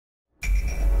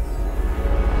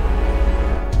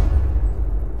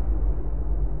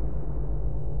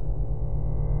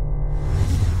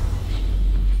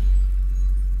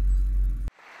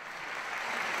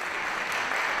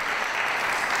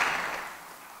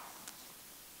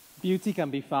Beauty can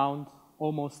be found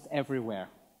almost everywhere.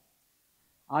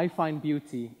 I find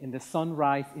beauty in the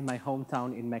sunrise in my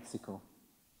hometown in Mexico,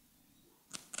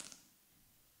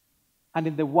 and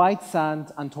in the white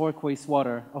sand and turquoise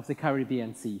water of the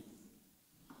Caribbean Sea.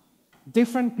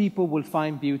 Different people will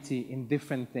find beauty in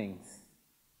different things.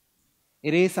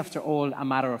 It is, after all, a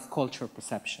matter of cultural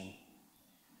perception.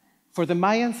 For the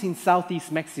Mayans in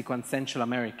Southeast Mexico and Central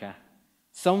America,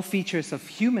 some features of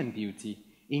human beauty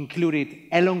included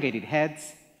elongated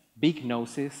heads, big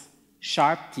noses,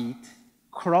 sharp teeth,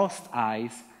 crossed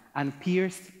eyes, and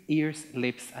pierced ears,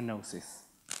 lips, and noses.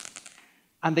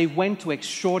 And they went to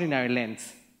extraordinary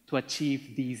lengths to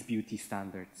achieve these beauty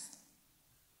standards.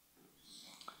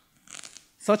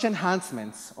 Such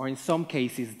enhancements, or in some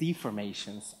cases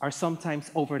deformations, are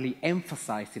sometimes overly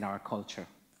emphasized in our culture.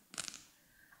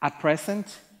 At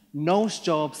present, nose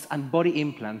jobs and body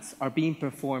implants are being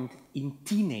performed in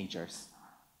teenagers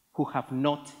who have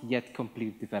not yet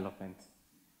completed development,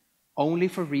 only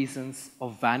for reasons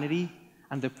of vanity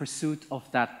and the pursuit of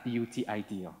that beauty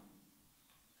ideal.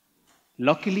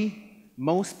 Luckily,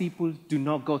 most people do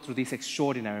not go through these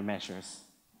extraordinary measures.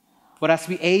 But as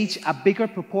we age, a bigger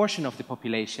proportion of the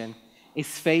population is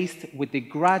faced with the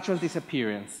gradual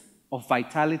disappearance of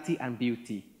vitality and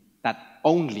beauty that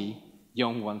only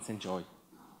young ones enjoy.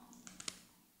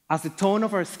 As the tone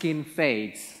of our skin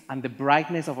fades and the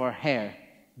brightness of our hair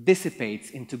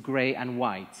dissipates into gray and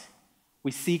white,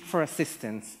 we seek for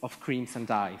assistance of creams and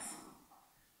dyes.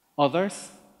 Others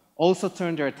also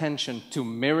turn their attention to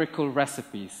miracle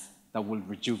recipes that will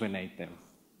rejuvenate them.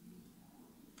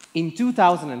 In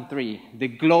 2003, the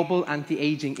global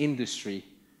anti-aging industry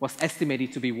was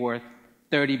estimated to be worth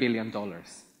 $30 billion.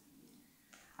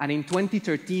 And in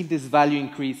 2013, this value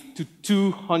increased to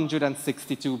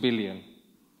 $262 billion.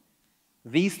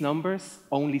 These numbers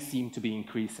only seem to be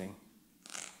increasing.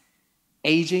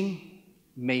 Aging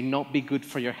may not be good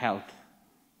for your health,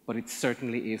 but it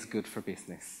certainly is good for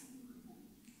business.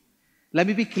 Let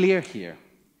me be clear here.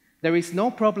 There is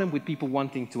no problem with people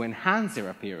wanting to enhance their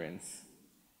appearance,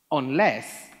 unless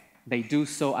they do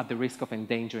so at the risk of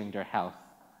endangering their health.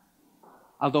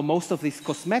 Although most of these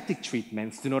cosmetic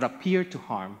treatments do not appear to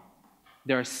harm,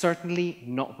 they are certainly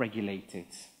not regulated.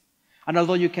 And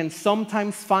although you can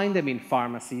sometimes find them in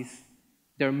pharmacies,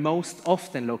 they're most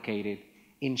often located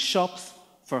in shops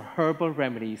for herbal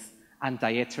remedies and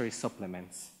dietary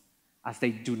supplements, as they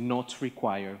do not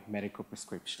require medical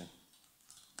prescription.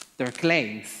 Their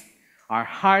claims are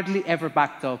hardly ever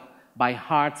backed up by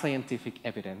hard scientific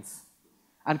evidence,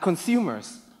 and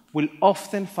consumers will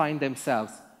often find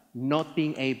themselves not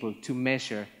being able to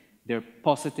measure their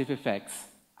positive effects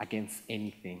against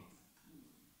anything.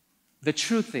 The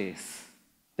truth is,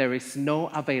 there is no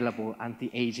available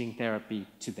anti-aging therapy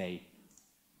today.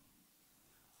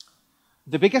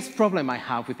 The biggest problem I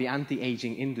have with the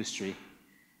anti-aging industry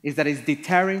is that it's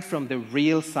deterring from the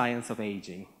real science of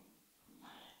aging.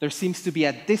 There seems to be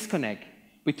a disconnect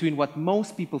between what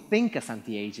most people think as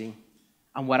anti-aging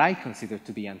and what I consider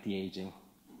to be anti-aging.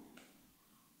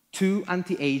 Two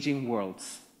anti-aging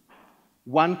worlds,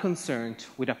 one concerned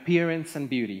with appearance and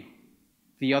beauty,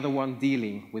 the other one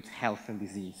dealing with health and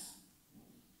disease.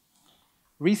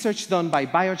 Research done by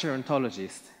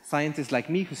biogerontologists, scientists like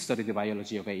me who study the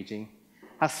biology of aging,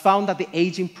 has found that the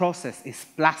aging process is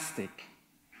plastic,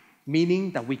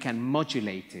 meaning that we can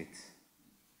modulate it.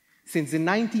 Since the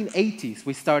 1980s,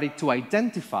 we started to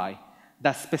identify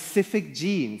that specific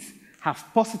genes have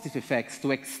positive effects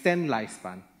to extend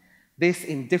lifespan, this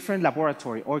in different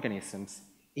laboratory organisms,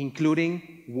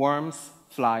 including worms,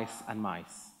 flies, and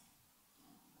mice.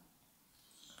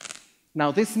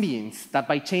 Now, this means that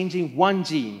by changing one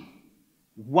gene,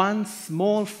 one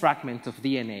small fragment of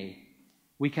DNA,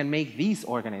 we can make these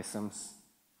organisms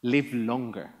live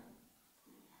longer.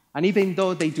 And even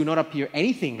though they do not appear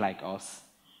anything like us,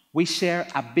 we share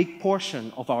a big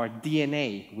portion of our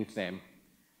DNA with them,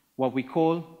 what we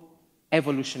call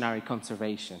evolutionary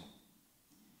conservation.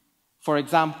 For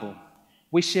example,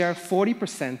 we share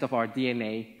 40% of our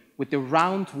DNA with the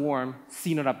roundworm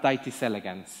Caenorhabditis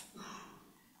elegans,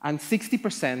 and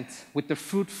 60% with the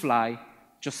fruit fly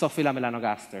Drosophila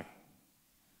melanogaster.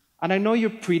 And I know you're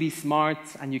pretty smart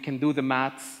and you can do the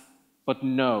maths, but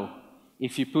no,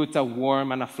 if you put a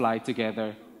worm and a fly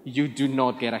together, you do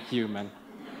not get a human.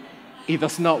 It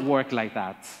does not work like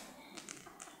that.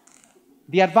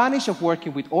 The advantage of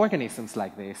working with organisms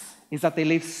like this is that they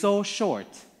live so short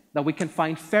that we can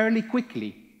find fairly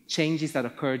quickly changes that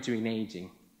occur during aging.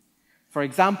 For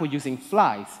example, using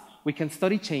flies, we can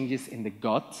study changes in the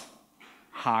gut,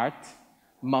 heart,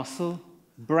 muscle,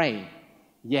 brain.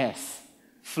 Yes,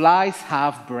 flies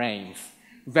have brains,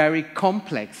 very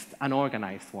complex and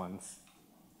organized ones.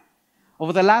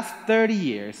 Over the last 30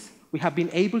 years, we have been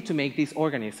able to make these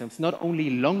organisms not only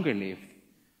longer lived,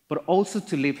 but also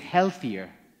to live healthier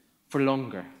for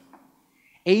longer.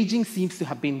 Aging seems to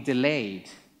have been delayed.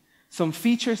 Some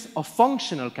features of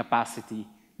functional capacity,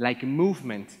 like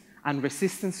movement and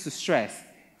resistance to stress,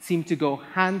 seem to go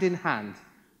hand in hand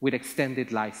with extended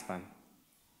lifespan.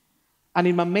 And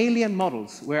in mammalian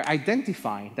models, we're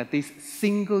identifying that these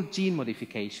single gene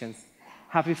modifications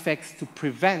have effects to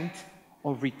prevent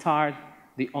or retard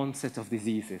the onset of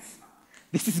diseases.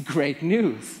 This is great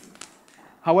news.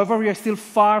 However, we are still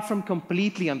far from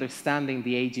completely understanding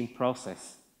the aging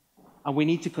process, and we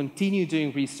need to continue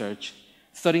doing research,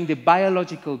 studying the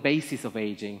biological basis of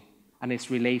aging and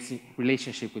its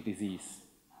relationship with disease.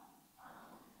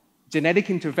 Genetic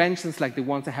interventions like the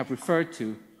ones I have referred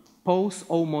to pose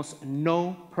almost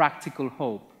no practical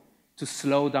hope to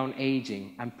slow down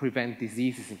aging and prevent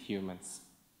diseases in humans.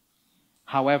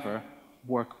 However,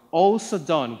 work also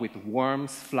done with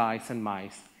worms, flies, and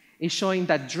mice is showing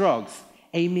that drugs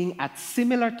aiming at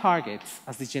similar targets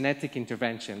as the genetic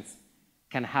interventions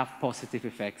can have positive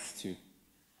effects too.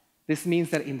 This means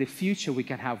that in the future we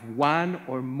can have one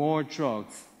or more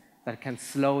drugs that can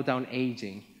slow down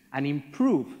aging and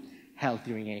improve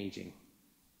healthier aging.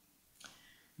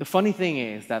 The funny thing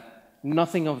is that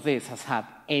nothing of this has had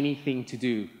anything to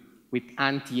do with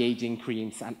anti-aging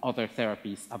creams and other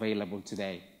therapies available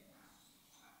today.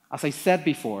 As I said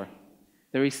before,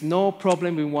 there is no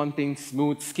problem in wanting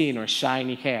smooth skin or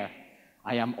shiny hair.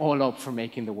 I am all up for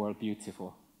making the world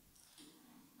beautiful.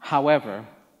 However,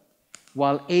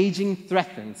 while aging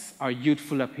threatens our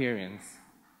youthful appearance,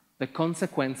 the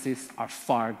consequences are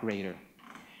far greater.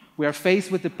 We are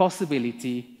faced with the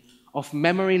possibility of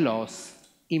memory loss,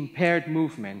 impaired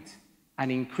movement, and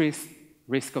increased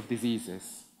risk of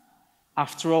diseases.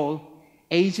 After all,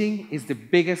 aging is the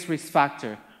biggest risk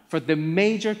factor for the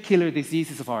major killer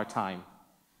diseases of our time,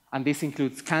 and this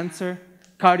includes cancer,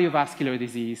 cardiovascular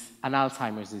disease, and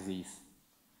Alzheimer's disease.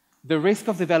 The risk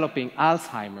of developing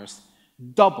Alzheimer's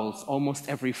doubles almost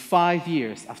every 5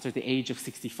 years after the age of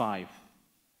 65.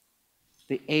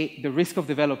 The risk of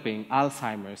developing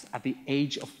Alzheimer's at the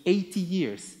age of 80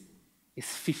 years is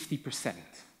 50%.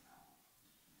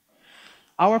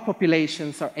 Our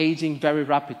populations are aging very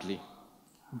rapidly.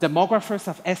 Demographers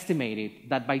have estimated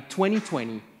that by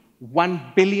 2020,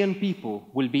 1 billion people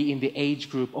will be in the age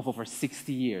group of over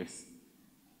 60 years.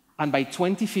 And by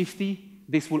 2050,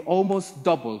 this will almost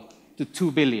double to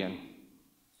 2 billion.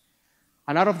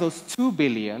 And out of those 2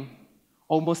 billion,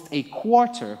 almost a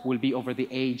quarter will be over the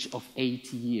age of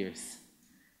 80 years.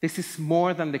 This is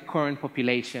more than the current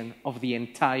population of the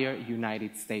entire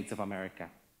United States of America.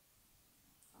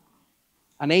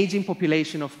 An aging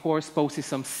population, of course, poses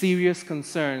some serious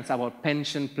concerns about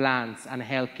pension plans and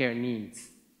healthcare needs,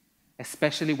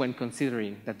 especially when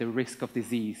considering that the risk of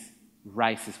disease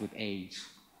rises with age.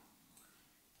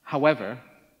 However,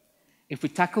 if we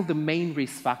tackle the main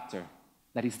risk factor,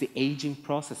 that is the aging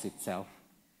process itself,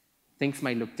 things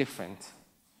might look different.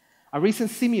 A recent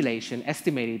simulation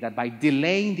estimated that by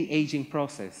delaying the aging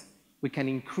process, we can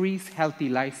increase healthy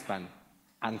lifespan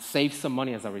and save some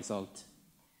money as a result.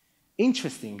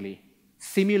 Interestingly,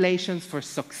 simulations for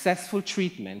successful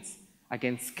treatments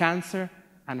against cancer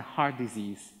and heart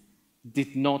disease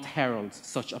did not herald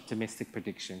such optimistic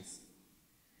predictions.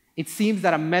 It seems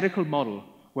that a medical model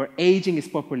where aging is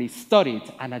properly studied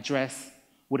and addressed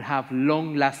would have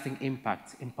long-lasting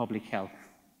impact in public health.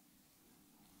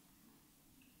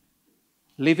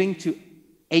 Living to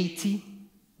 80,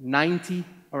 90,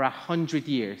 or 100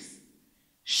 years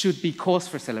should be cause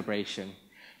for celebration.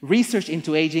 Research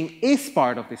into aging is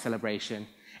part of the celebration,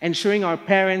 ensuring our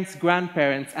parents,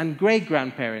 grandparents, and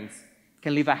great-grandparents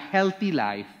can live a healthy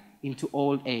life into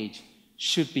old age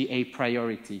should be a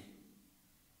priority.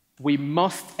 We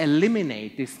must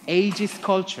eliminate this ageist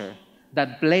culture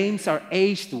that blames our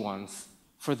aged ones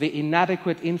for the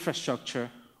inadequate infrastructure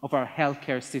of our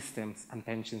healthcare systems and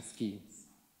pension schemes.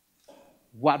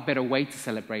 What better way to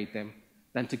celebrate them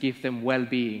than to give them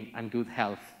well-being and good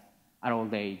health at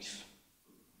old age?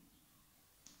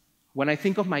 When I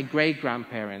think of my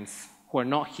great-grandparents who are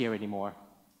not here anymore,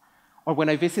 or when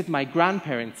I visit my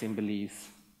grandparents in Belize,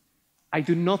 I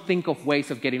do not think of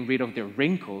ways of getting rid of their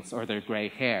wrinkles or their gray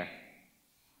hair.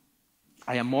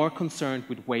 I am more concerned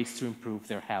with ways to improve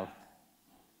their health.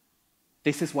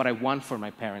 This is what I want for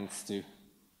my parents too,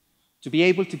 to be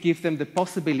able to give them the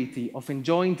possibility of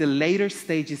enjoying the later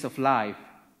stages of life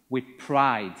with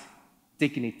pride,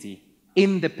 dignity,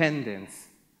 independence,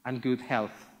 and good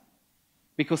health.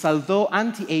 Because although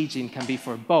anti-aging can be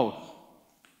for both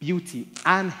beauty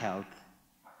and health,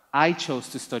 I chose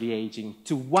to study aging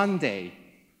to one day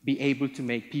be able to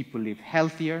make people live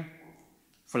healthier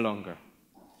for longer.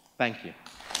 Thank you.